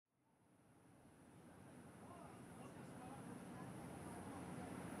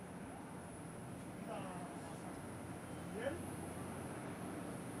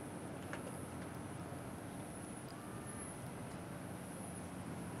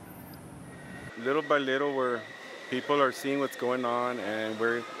little by little, where people are seeing what's going on, and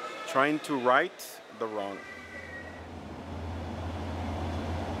we're trying to right the wrong.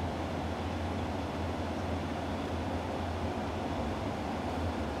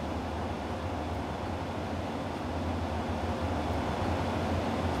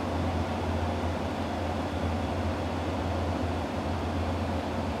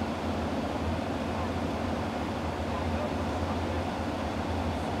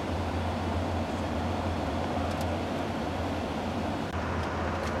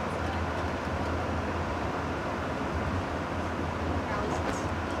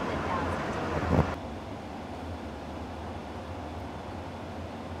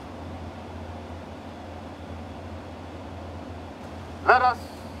 Let us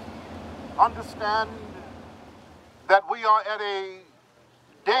understand that we are at a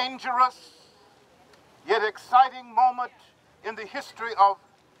dangerous yet exciting moment in the history of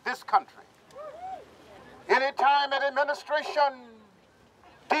this country. Anytime an administration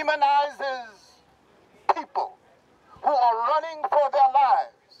demonizes people who are running for their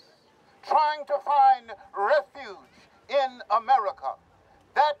lives, trying to find refuge in America,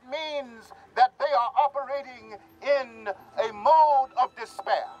 that means that they are operating in a mode of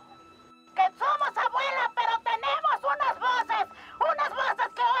despair. Que somos abuela, pero tenemos unas voces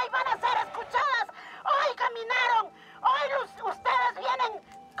que hoy van a ser escuchadas. Hoy caminaron, hoy ustedes vienen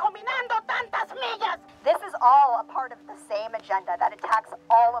caminando tantas millas. This is all a part of the same agenda that attacks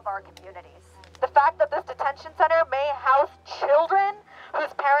all of our communities. The fact that this detention center may house children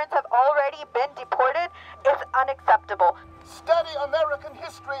whose parents have already been deported is unacceptable. Study American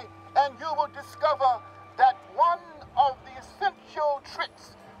history and you will discover that one of the essential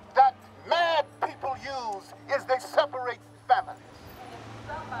tricks that mad people use is they separate families.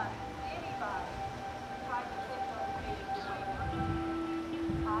 Somebody, anybody, tried to take those babies away from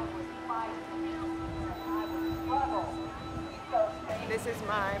me. I was fighting and I was struggling. This is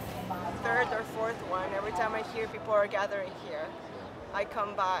my third or fourth one. Every time I hear people are gathering here, I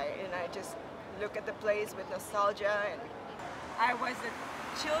come by and I just look at the place with nostalgia. And I was a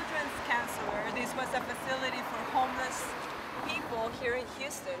children's counselor. This was a facility for homeless people here in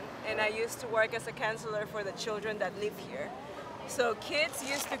Houston, and I used to work as a counselor for the children that live here. So kids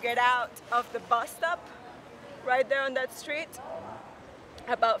used to get out of the bus stop right there on that street,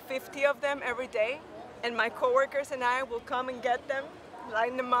 about 50 of them every day, and my coworkers and I will come and get them,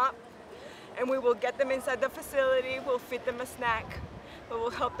 line them up, and we will get them inside the facility, we'll feed them a snack, we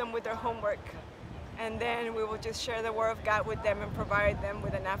will help them with their homework, and then we will just share the word of God with them and provide them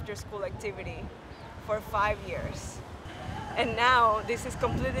with an after-school activity for 5 years. And now this is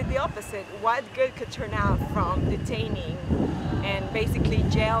completely the opposite. What good could turn out from detaining and basically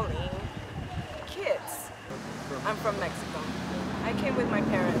jailing kids? I'm from Mexico. I came with my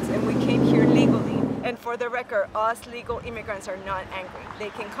parents and we came here legally. And for the record, us legal immigrants are not angry. They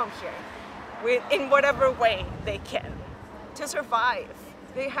can come here in whatever way they can to survive.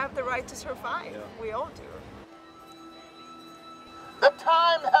 They have the right to survive. Yeah. We all do. The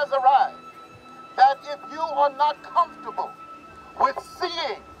time has arrived that if you are not comfortable with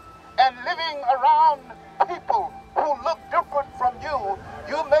seeing and living around people who look different from you,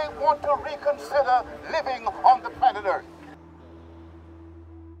 you may want to reconsider living on the planet Earth.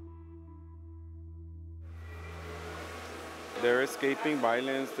 They're escaping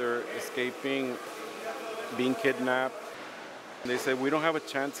violence, they're escaping being kidnapped. They say, we don't have a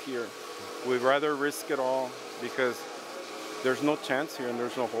chance here. We'd rather risk it all because there's no chance here and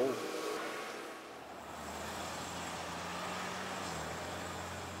there's no hope.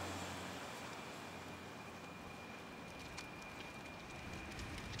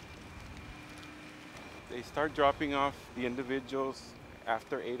 They start dropping off the individuals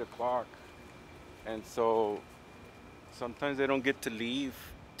after 8 o'clock. And so sometimes they don't get to leave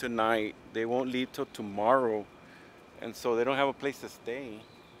tonight. They won't leave till tomorrow. And so they don't have a place to stay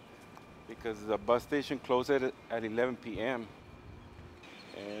because the bus station closes at 11 p.m.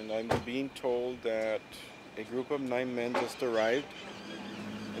 And I'm being told that a group of 9 men just arrived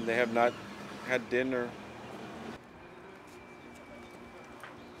and they have not had dinner.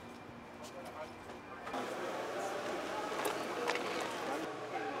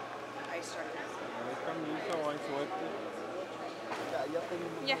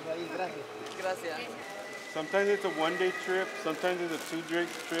 Yeah. Gracias. Sometimes it's a 1-day trip, sometimes it's a 2-day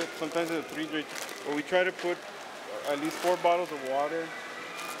trip, sometimes it's a 3-day trip. But we try to put at least 4 bottles of water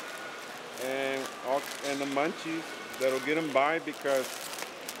and the munchies that'll get him by, because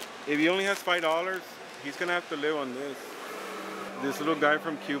if he only has $5, he's gonna have to live on this. This little guy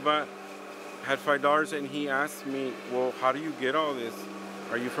from Cuba had $5 and he asked me, well, how do you get all this?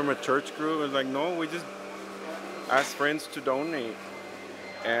 are you from a church group? I was like, no, we just asked friends to donate.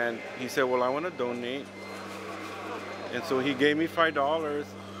 And he said, well, I want to donate. And so he gave me $5.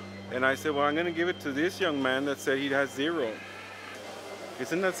 And I said, well, I'm going to give it to this young man that said he has 0.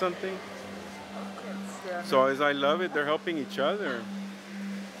 Isn't that something? So as I love it, they're helping each other.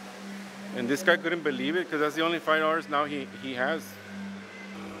 And this guy couldn't believe it because that's the only $5 now he has.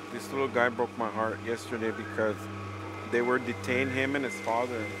 This little guy broke my heart yesterday because they were detaining him and his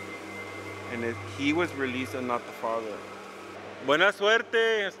father. And he was released and not the father. Buena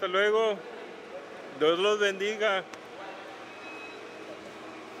suerte. Hasta luego. Dios los bendiga.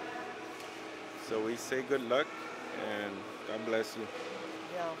 So we say good luck and God bless you.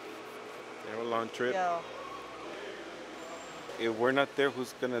 Yeah. You have a long trip. Yeah. If we're not there,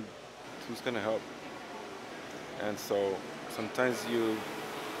 who's gonna help? And so sometimes you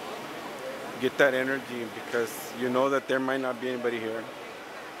get that energy because you know that there might not be anybody here.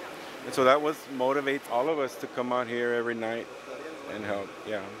 And so that motivates all of us to come out here every night and help.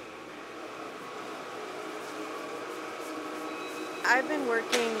 Yeah. I've been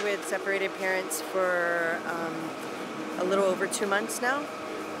working with separated parents for a little over 2 months now.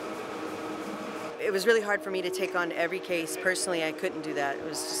 It was really hard for me to take on every case. Personally, I couldn't do that. It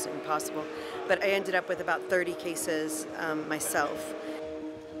was just impossible. But I ended up with about 30 cases myself.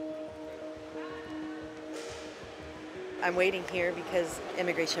 I'm waiting here because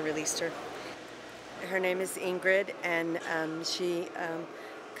immigration released her. Her name is Ingrid, and she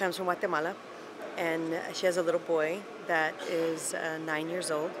comes from Guatemala. And she has a little boy that is 9 years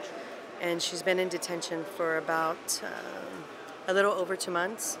old. And she's been in detention for about a little over 2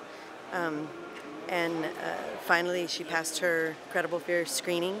 months. And finally, she passed her credible fear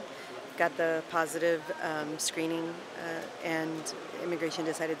screening, got the positive screening, and immigration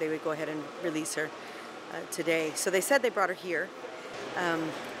decided they would go ahead and release her today. So they said they brought her here,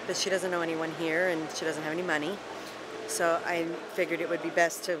 but she doesn't know anyone here, and she doesn't have any money. So I figured it would be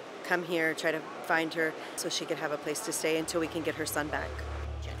best to come here, try to find her, so she could have a place to stay until we can get her son back.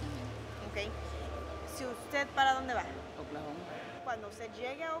 Okay. Si usted, ¿para dónde va? Cuando usted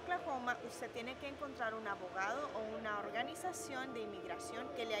llegue a Oklahoma, usted tiene que encontrar un abogado o una organización de inmigración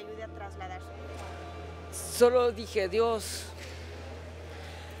que le ayude a trasladar su hijo. Solo dije, Dios,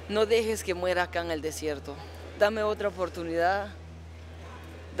 no dejes que muera acá en el desierto. Dame otra oportunidad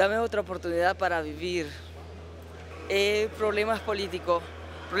para vivir. Problemas políticos.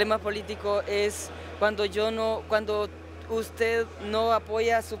 Problemas políticos es cuando usted no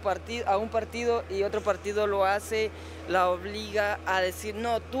apoya a un partido y otro partido lo hace, la obliga a decir,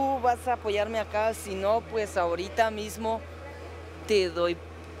 no, tú vas a apoyarme acá, si no, pues ahorita mismo te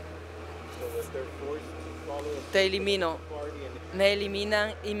elimino. Me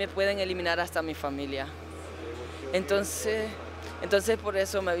eliminan y me pueden eliminar hasta mi familia. Entonces por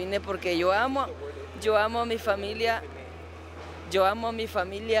eso me vine, porque yo amo a mi familia,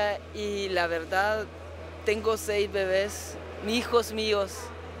 y la verdad, tengo 6 bebés, hijos míos,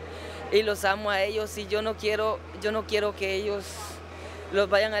 y los amo a ellos, y yo no quiero que ellos los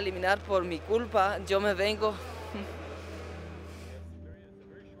vayan a eliminar por mi culpa. Yo me vengo.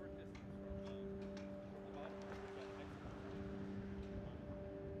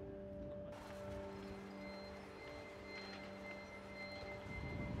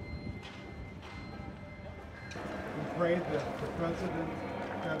 We pray that the President,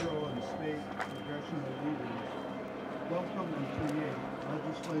 federal and state congressional leaders welcome and create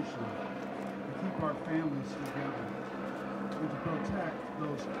legislation to keep our families together and to protect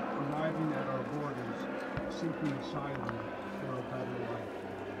those arriving at our borders seeking asylum for a better life.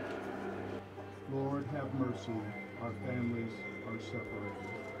 Lord, have mercy. Our families are separated.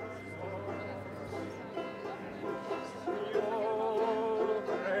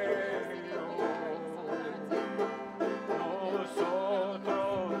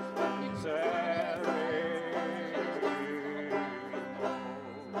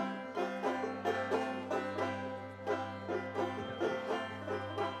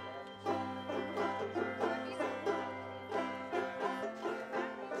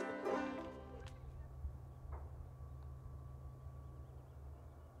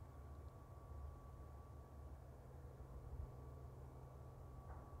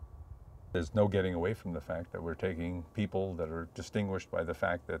 There's no getting away from the fact that we're taking people that are distinguished by the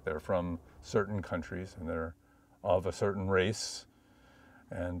fact that they're from certain countries and they're of a certain race,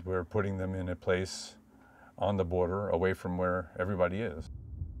 and we're putting them in a place on the border away from where everybody is.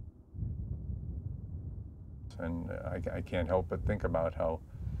 And I can't help but think about how,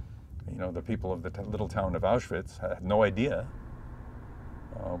 the people of the little town of Auschwitz had no idea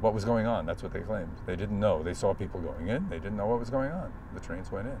what was going on. That's what they claimed. They didn't know. They saw people going in. They didn't know what was going on. The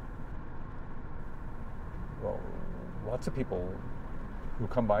trains went in. Well, lots of people who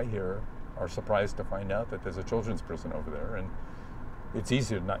come by here are surprised to find out that there's a children's prison over there, and it's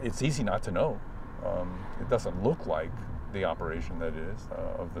easy not to know. It doesn't look like the operation that it is,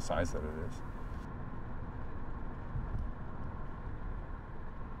 of the size that it is.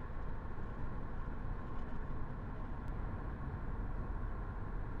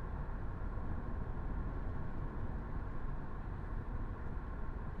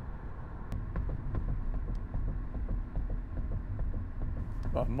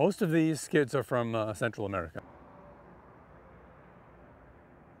 Most of these kids are from Central America.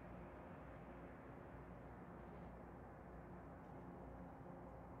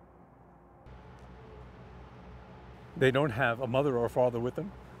 They don't have a mother or a father with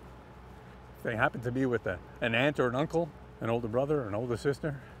them. If they happen to be with an aunt or an uncle, an older brother or an older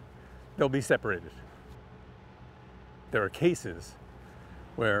sister, they'll be separated. There are cases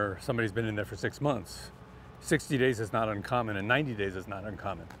where somebody's been in there for 6 months. 60 days is not uncommon, and 90 days is not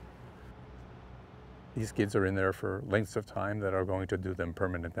uncommon. These kids are in there for lengths of time that are going to do them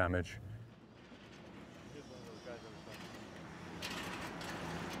permanent damage.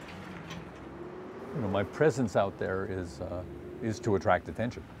 You know, my presence out there is to attract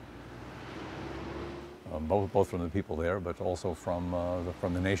attention, both from the people there, but also from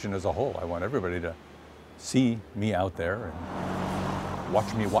the nation as a whole. I want everybody to see me out there and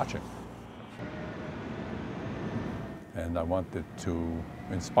watch me watching. And I want it to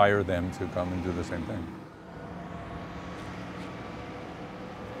inspire them to come and do the same thing.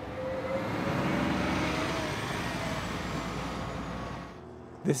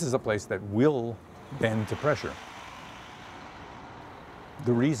 This is a place that will bend to pressure.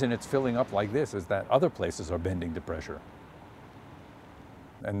 The reason it's filling up like this is that other places are bending to pressure.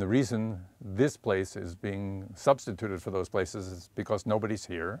 And the reason this place is being substituted for those places is because nobody's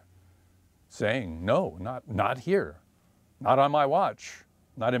here saying, no, not here. Not on my watch,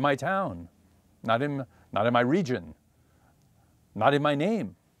 not in my town, not in my region, not in my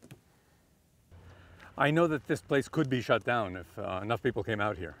name. I know that this place could be shut down if enough people came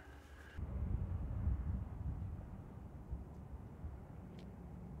out here.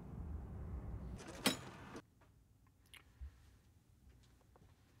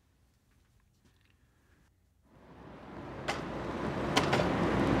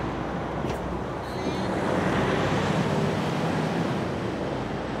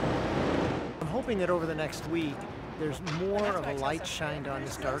 That over the next week there's more of a light shined on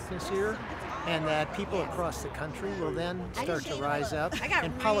this darkness here, and that people across the country will then start to rise up,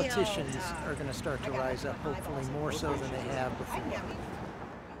 and politicians are going to start to rise up, hopefully more so than they have before.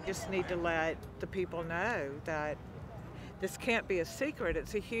 Just need to let the people know that this can't be a secret.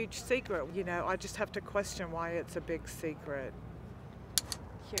 It's a huge secret. You know, I just have to question why it's a big secret.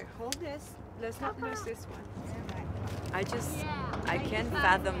 Here, hold this. Let's not lose this one. I can't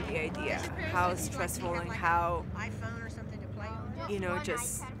fathom the idea, how stressful and how, you know,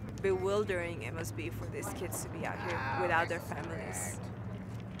 just bewildering it must be for these kids to be out here without their families.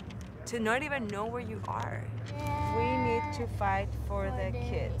 To not even know where you are. We need to fight for the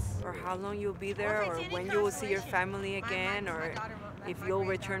kids. Or how long you'll be there, or when you will see your family again, or if you'll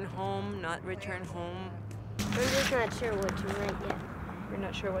return home, not return home. I'm just not sure what to write yet. You're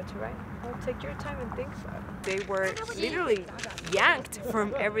not sure what to write? Well, take your time and think so. They were literally yanked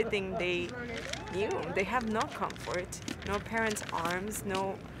from everything they knew. They have no comfort, no parents' arms,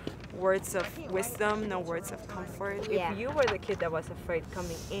 no words of wisdom, no words of comfort. Yeah. If you were the kid that was afraid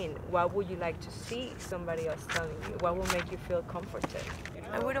coming in, what would you like to see somebody else telling you? What would make you feel comforted?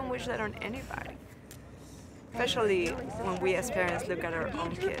 I wouldn't wish that on anybody. Especially when we as parents look at our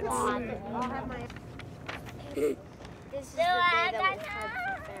own kids. This is the day that was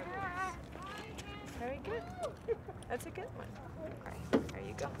hard for families. Very good. That's a good one. All right, there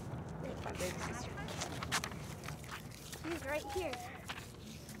you go. My baby sister. He's right here.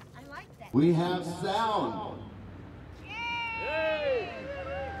 I like that. We have sound.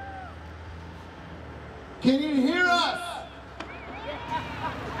 Can you hear us?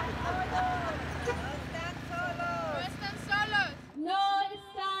 No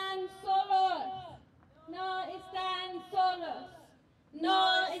están solos. No están solos.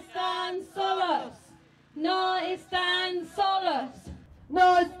 No están solos. No están solos.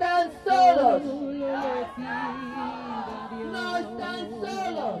 No están solos. No están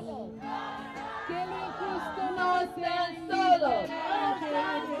solos. Que lo injusto no están solos.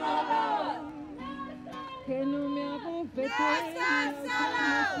 Que no me abofeteen.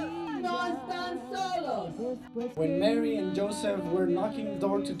 No están solos. When Mary and Joseph were knocking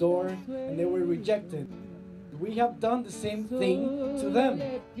door to door and they were rejected, we have done the same thing to them.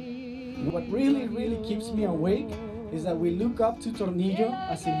 What really keeps me awake is that we look up to Tornillo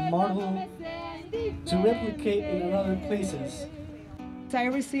as a model to replicate in other places. I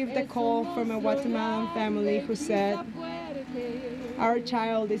received a call from a Guatemalan family who said, "Our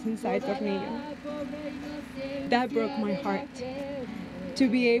child is inside Tornillo." That broke my heart. To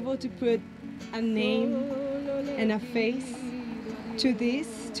be able to put a name and a face to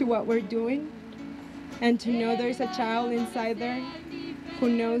this, to what we're doing, and to know there's a child inside there who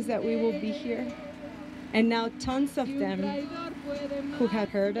knows that we will be here. And now tons of them who have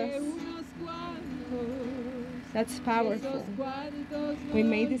heard us. That's powerful. We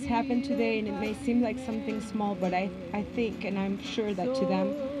made this happen today, and it may seem like something small, but I think, and I'm sure that to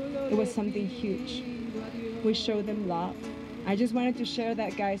them, it was something huge. We show them love. I just wanted to share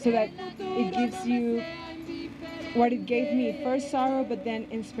that, guys, so that it gives you what it gave me, first sorrow, but then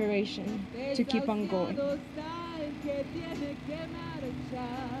inspiration to keep on going.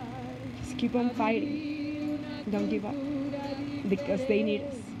 Just keep on fighting. Don't give up, because they need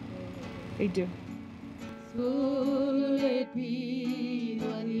us. They do.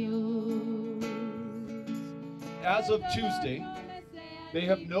 As of Tuesday, they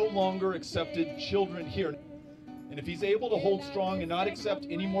have no longer accepted children here. And if he's able to hold strong and not accept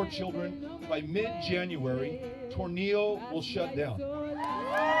any more children, by mid-January, Tornillo will shut down.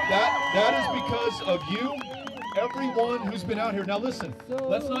 That is because of you, everyone who's been out here. Now listen,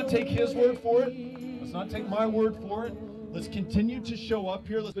 let's not take his word for it. Let's not take my word for it. Let's continue to show up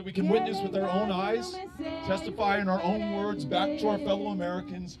here so that we can witness with our own eyes, testify in our own words back to our fellow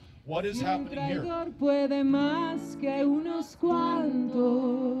Americans what is happening here.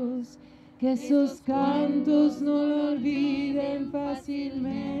 Que esos cantos no lo olviden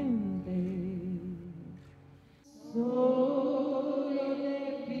fácilmente. Solo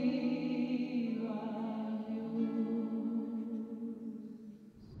le pido a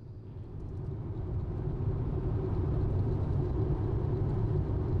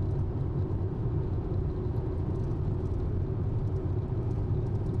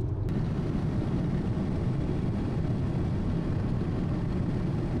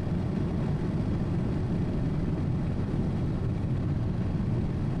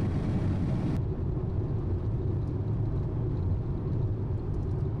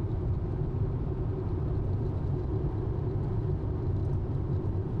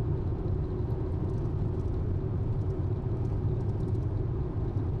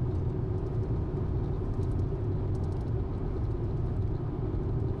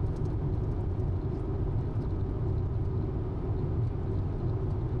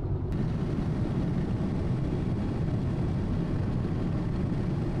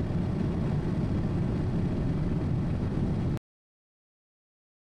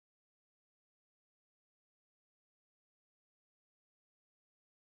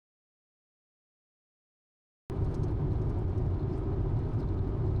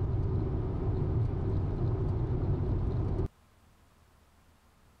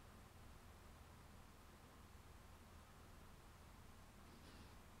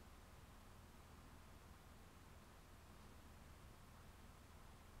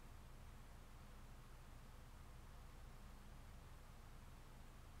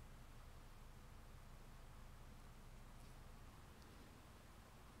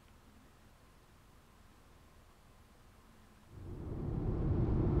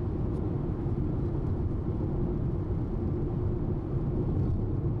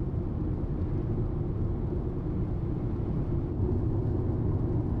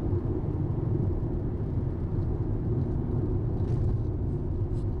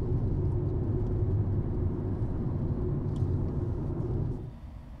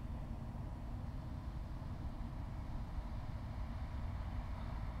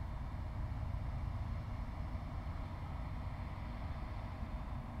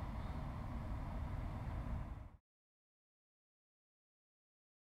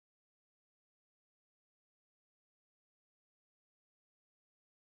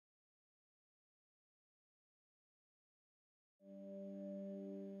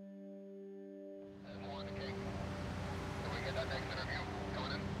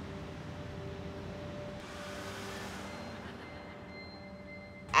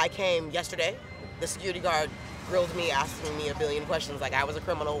I came yesterday. The security guard grilled me, asking me a billion questions like I was a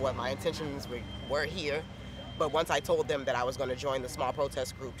criminal, what my intentions were here. But once I told them that I was going to join the small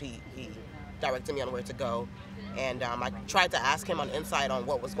protest group, he directed me on where to go. And I tried to ask him on insight on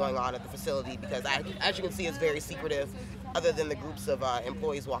what was going on at the facility because, as you can see, it's very secretive. Other than the groups of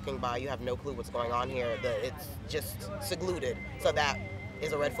employees walking by, you have no clue what's going on here. It's just secluded. So that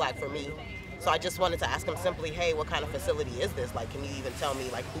is a red flag for me. So I just wanted to ask him simply, hey, what kind of facility is this? Like, can you even tell me,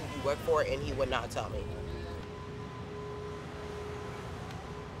 like, who you work for? And he would not tell me.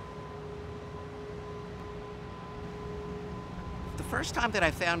 The first time that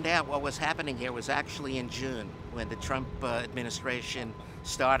I found out what was happening here was actually in June, when the Trump administration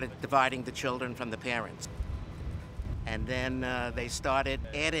started dividing the children from the parents. And then they started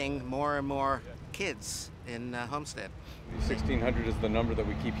adding more and more kids in Homestead. 1,600 is the number that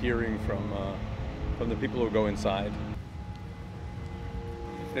we keep hearing from the people who go inside.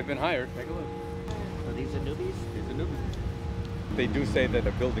 They've been hired. Take a look. So these are newbies? These are newbies. They do say that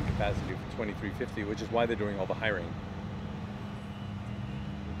a building capacity of 2,350, which is why they're doing all the hiring.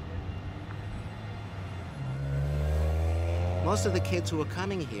 Most of the kids who are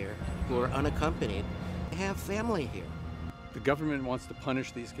coming here, who are unaccompanied, have family here. The government wants to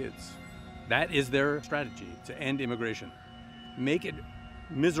punish these kids. That is their strategy, to end immigration. Make it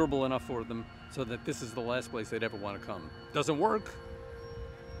miserable enough for them so that this is the last place they'd ever want to come. Doesn't work,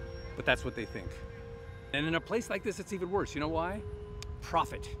 but that's what they think. And in a place like this, it's even worse. You know why?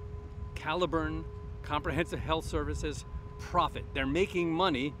 Profit. Caliburn, Comprehensive Health Services, profit. They're making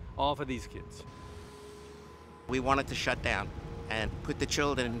money off of these kids. We wanted to shut down and put the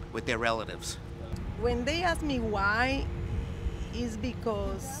children with their relatives. When they ask me why, it's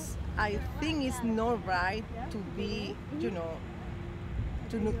because I think it's not right to be, you know,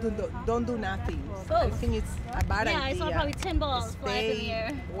 don't do nothing. I think it's a bad idea. Yeah, I saw probably 10 balls fly up in the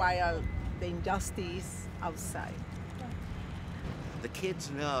air. While the injustice outside. The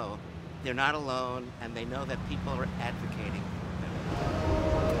kids know they're not alone, and they know that people are advocating.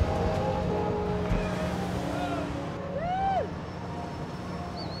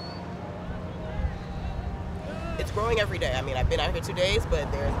 It's growing every day. I mean, I've been out here 2 days,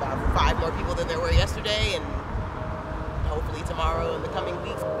 but there's about 5 more people than there were yesterday, and hopefully tomorrow and the coming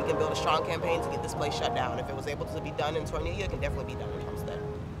weeks, we can build a strong campaign to get this place shut down. If it was able to be done in Tornillo, it can definitely be done in Homestead.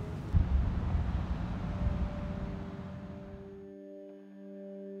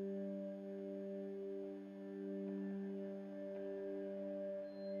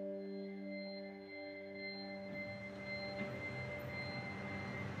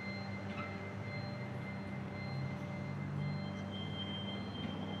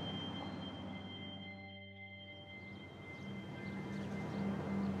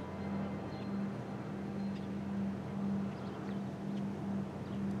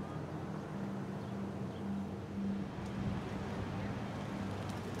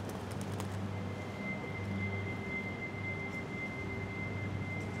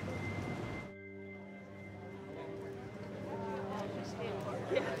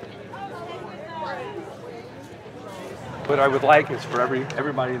 What I would like is for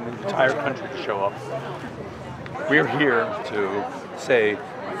everybody in the entire country to show up. We're here to say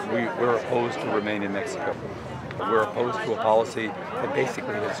we're opposed to remain in Mexico. We're opposed to a policy that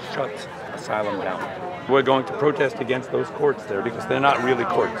basically has shut asylum down. We're going to protest against those courts there because they're not really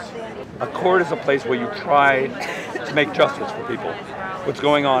courts. A court is a place where you try to make justice for people. What's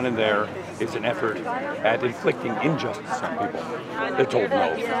going on in there is an effort at inflicting injustice on people. They're told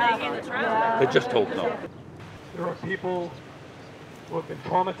no. They're just told no. There are people who have been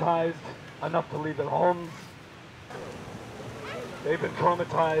traumatized enough to leave their homes. They've been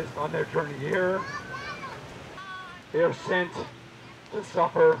traumatized on their journey here. They are sent to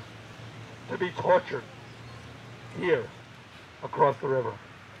suffer, to be tortured here across the river.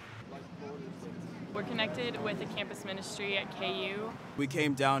 We're connected with the campus ministry at KU. We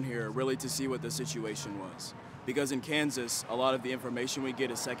came down here really to see what the situation was. Because in Kansas, a lot of the information we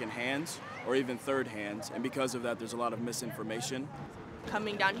get is second-hand or even third-hand, and because of that, there's a lot of misinformation.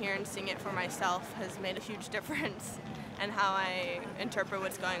 Coming down here and seeing it for myself has made a huge difference in how I interpret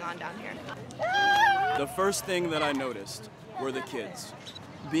what's going on down here. The first thing that I noticed were the kids.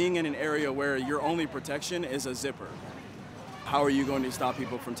 Being in an area where your only protection is a zipper. How are you going to stop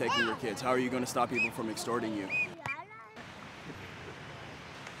people from taking your kids? How are you going to stop people from extorting you?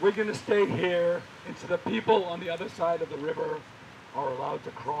 We're going to stay here until the people on the other side of the river are allowed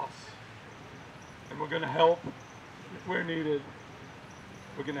to cross. And we're going to help if we're needed.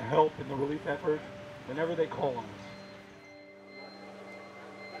 We're going to help in the relief effort whenever they call on us.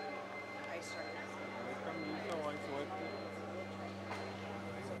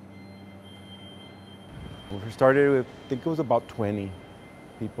 We started with, I think it was about 20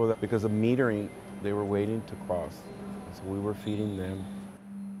 people that, because of metering, they were waiting to cross. So we were feeding them.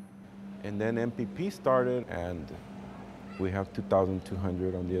 And then MPP started, and we have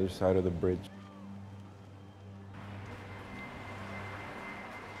 2,200 on the other side of the bridge.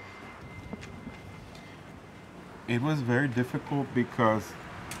 It was very difficult because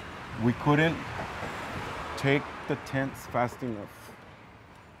we couldn't take the tents fast enough.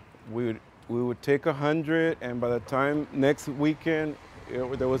 We would take 100, and by the time next weekend,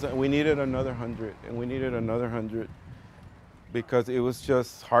 we needed another 100, and we needed another 100, because it was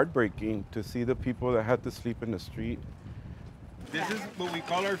just heartbreaking to see the people that had to sleep in the street. This is what we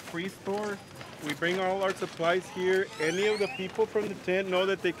call our free store. We bring all our supplies here. Any of the people from the tent know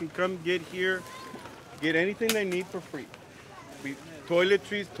that they can come get here, get anything they need for free.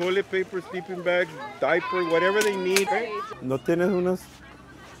 Toiletries, toilet paper, sleeping bags, diapers, whatever they need. ¿No tienes unas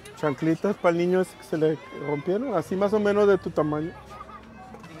chanclitas para el niño que se le rompieron? Así más o menos de tu tamaño.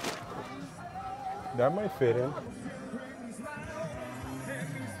 That might fit in.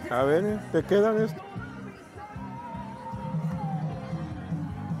 A ver, ¿te quedan esto?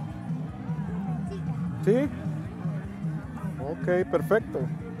 ¿Sí? Ok, perfecto.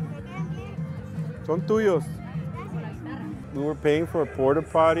 Son tuyos. We were paying for porta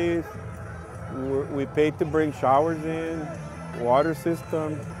potties. We paid to bring showers in, water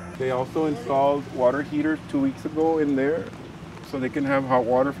system. They also installed water heaters 2 weeks ago in there so they can have hot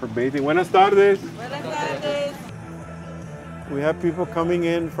water for bathing. Buenas tardes. Buenas tardes. We have people coming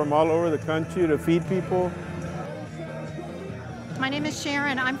in from all over the country to feed people. My name is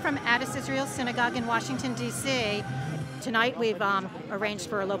Sharon. I'm from Addis Israel Synagogue in Washington, D.C. Tonight we've arranged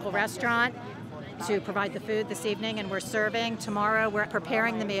for a local restaurant to provide the food this evening, and we're serving. Tomorrow we're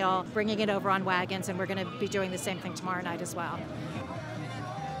preparing the meal, bringing it over on wagons, and we're going to be doing the same thing tomorrow night as well.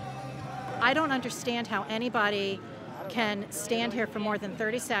 I don't understand how anybody can stand here for more than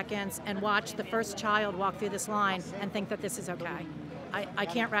 30 seconds and watch the first child walk through this line and think that this is okay. I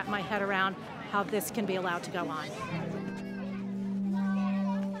can't wrap my head around how this can be allowed to go on.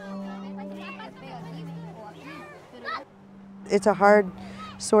 It's a hard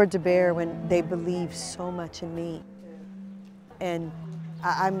sword to bear when they believe so much in me, and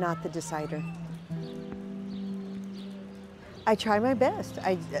I'm not the decider. I try my best.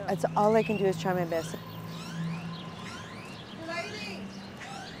 That's all I can do is try my best.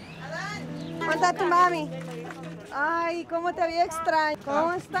 ¿Cómo está tu mami? Ay, cómo te había extraño.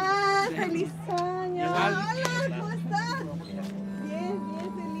 ¿Cómo estás? Feliz año. Hola, ¿cómo estás? Bien,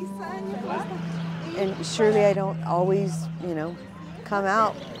 bien, feliz año. ¿Cómo estás? And surely I don't always, come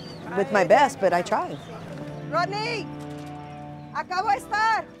out with my best, but I try. Rodney, acabo de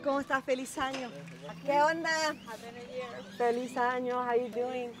estar. ¿Cómo estás? Feliz año. ¿Qué onda? Happy New Year. Feliz año. How you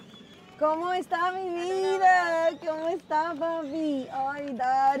doing? ¿Cómo está mi vida? ¿Cómo está, papi? Ay,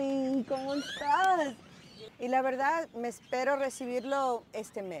 Daddy, ¿cómo estás? Y la verdad, me espero recibirlo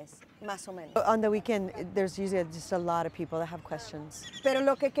este mes, más o menos. On the weekend, there's usually just a lot of people that have questions. Pero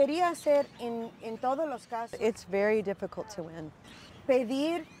lo que quería hacer en todos los casos, it's very difficult to win.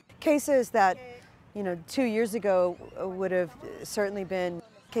 Pedir cases that, 2 years ago would have certainly been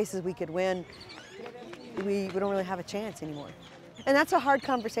cases we could win. We don't really have a chance anymore. And that's a hard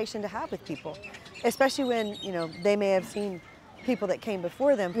conversation to have with people, especially when, they may have seen people that came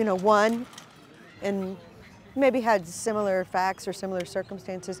before them, won and maybe had similar facts or similar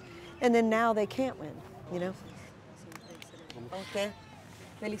circumstances, and then now they can't win, Okay.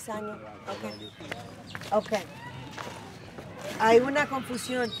 Feliz año. Okay. Okay. Hay una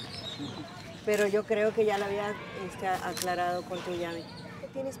confusión, pero yo creo que ya la había aclarado con tu llave. ¿Qué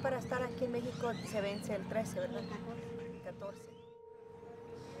tienes para estar aquí en México? Se vence el 13, ¿verdad? 14.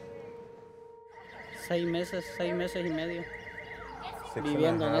 6 meses y medio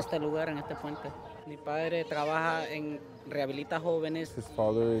viviendo en este lugar, en este puente. Mi padre trabaja rehabilita jóvenes. His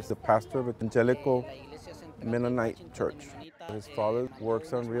father is the pastor of an evangelical Mennonite church. His father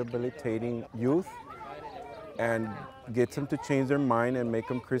works on rehabilitating youth and gets them to change their mind and make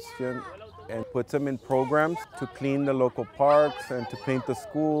them Christian, and puts them in programs to clean the local parks and to paint the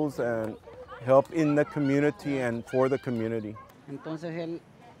schools and help in the community and for the community. Entonces él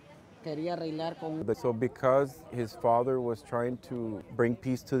quería arreglar con... So because his father was trying to bring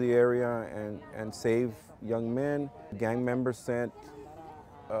peace to the area and save young men, gang members sent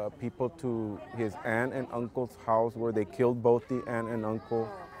people to his aunt and uncle's house where they killed both the aunt and uncle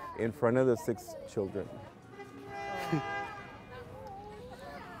in front of the 6 children.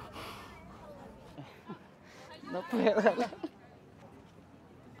 No puedo.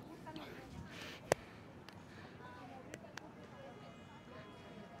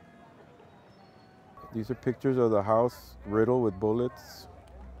 These are pictures of the house riddled with bullets.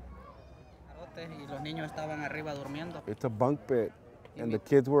 Y los niños estaban arriba durmiendo. It's a bunk bed. And the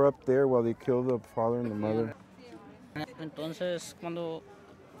kids were up there while they killed the father and the mother. Entonces, cuando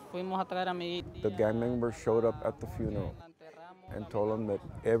fuimos a traer a mi The gang members showed up at the funeral and told them that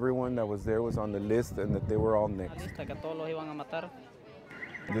everyone that was there was on the list and that they were all next. que todos los iban a matar.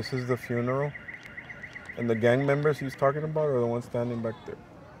 This is the funeral. And the gang members he's talking about are the ones standing back there.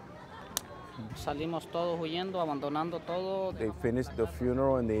 Salimos todos huyendo, abandonando todo. They finished the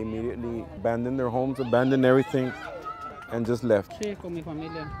funeral and they immediately abandoned their homes, abandoned everything, and just left. Sí, con mi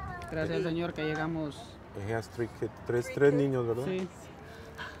familia. Gracias al Señor que llegamos. He has three kids, tres niños, ¿verdad? Sí,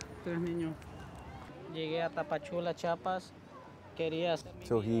 3 niños. Llegué a Tapachula, Chiapas. Quería hacer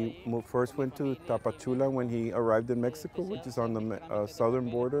So he first went to Tapachula when he arrived in Mexico, which is on the southern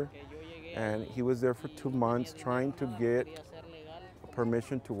border. And he was there for 2 months trying to get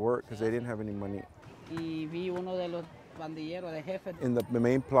permission to work because they didn't have any money. Y vi uno de los bandilleros, de jefe. In the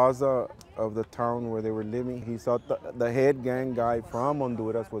main plaza of the town where they were living, he saw the head gang guy from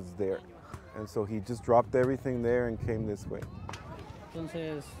Honduras was there. And so he just dropped everything there and came this way.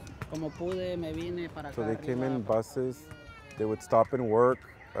 Entonces, como pude, me vine para acá. So they came in buses. They would stop and work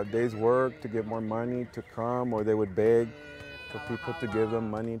a day's work to get more money to come, or they would beg for people to give them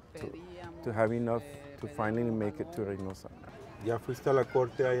money to have enough to finally make it to Reynosa. ¿Ya fuiste a la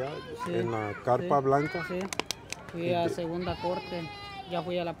corte allá, sí, en la carpa sí, blanca? Sí, fui a segunda corte. Ya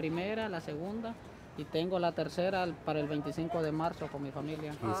fui a la primera, la segunda, y tengo la tercera para el 25 de marzo con mi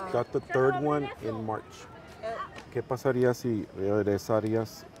familia. He's got the third one in March. ¿Qué pasaría si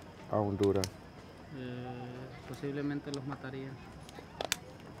regresarías a Honduras? Posiblemente los mataría.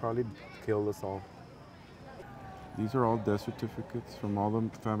 Probably kill us all. These are all death certificates from all the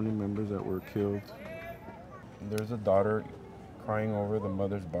family members that were killed. There's a daughter crying over the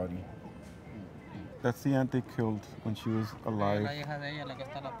mother's body. That's the aunt they killed when she was alive.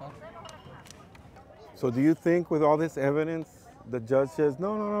 So do you think with all this evidence, the judge says,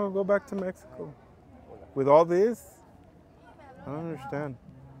 no, go back to Mexico? With all this? I don't understand.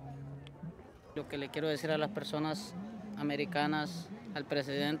 Lo que le quiero decir a las personas americanas, al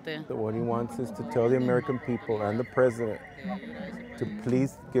presidente. What he wants is to tell the American people and the president to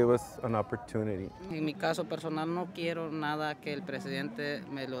please give us an opportunity. En mi caso personal no quiero nada que el presidente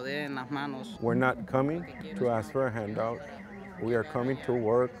me lo dé en las manos. We're not coming to ask for a handout. We are coming to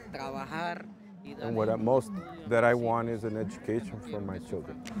work. Trabajar. And what at most that I want is an education for my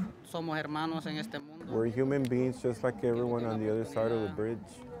children. Somos hermanos en este mundo. We're human beings just like everyone on the other side of the bridge.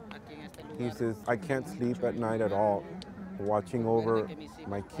 He says, I can't sleep at night at all, watching over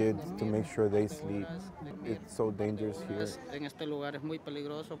my kids to make sure they sleep. It's so dangerous here. En este lugar es muy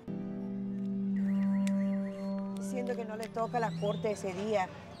peligroso. Diciendo que no le toca a la corte ese día,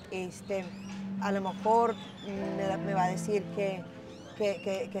 a lo mejor me va a decir que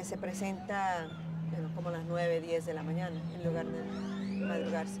se presenta como a las 9, 10 de la mañana en lugar de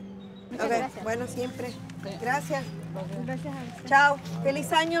madrugarse. Muchas gracias. Bueno, siempre. Gracias. Gracias a usted. Chao.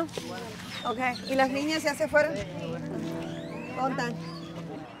 Feliz año. Okay. ¿Y las niñas ya se fueron? ¿Dónde están?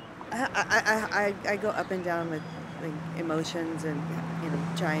 I go up and down with like emotions and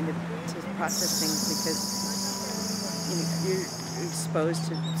trying to process things because you're exposed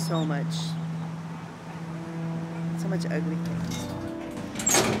to so much ugly things.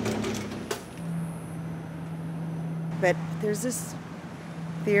 But there's this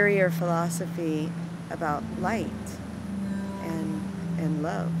theory or philosophy about light and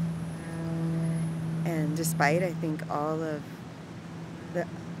love. And despite, I think, all of the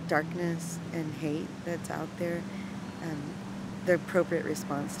darkness and hate that's out there, the appropriate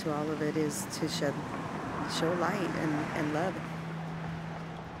response to all of it is to show light and love.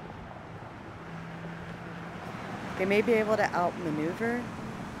 They may be able to outmaneuver,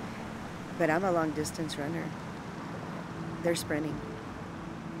 but I'm a long-distance runner. They're sprinting.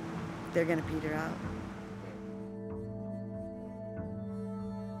 They're going to peter out.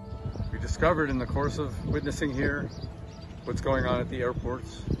 We discovered in the course of witnessing here what's going on at the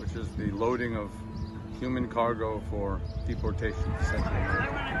airports, which is the loading of human cargo for deportation to Central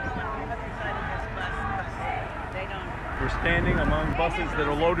America. We're standing among buses that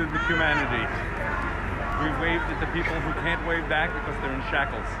are loaded with humanity. We waved at the people who can't wave back because they're in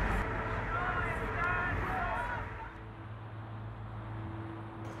shackles.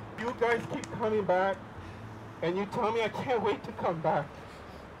 You guys keep coming back, and you tell me I can't wait to come back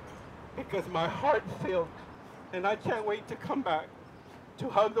because my heart filled, and I can't wait to come back to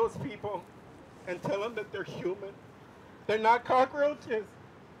hug those people and tell them that they're human. They're not cockroaches.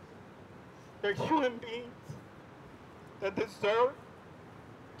 They're human beings that deserve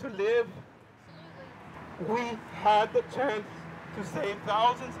to live. We had the chance to save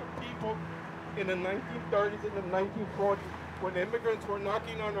thousands of people in the 1930s and the 1940s. when immigrants were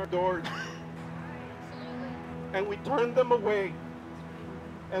knocking on our doors, and we turned them away,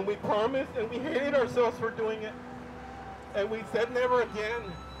 and we promised, and we hated ourselves for doing it, and we said never again,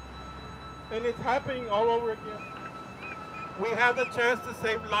 and it's happening all over again. We have the chance to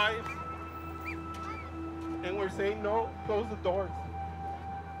save lives, and we're saying no, close the doors.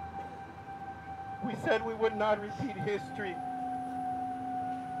 We said we would not repeat history.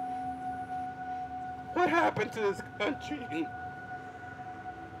 What happened to this country?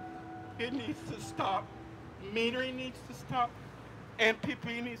 It needs to stop. Metering needs to stop.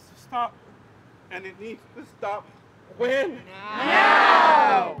 MPP needs to stop. And it needs to stop when?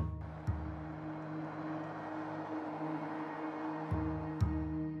 Now!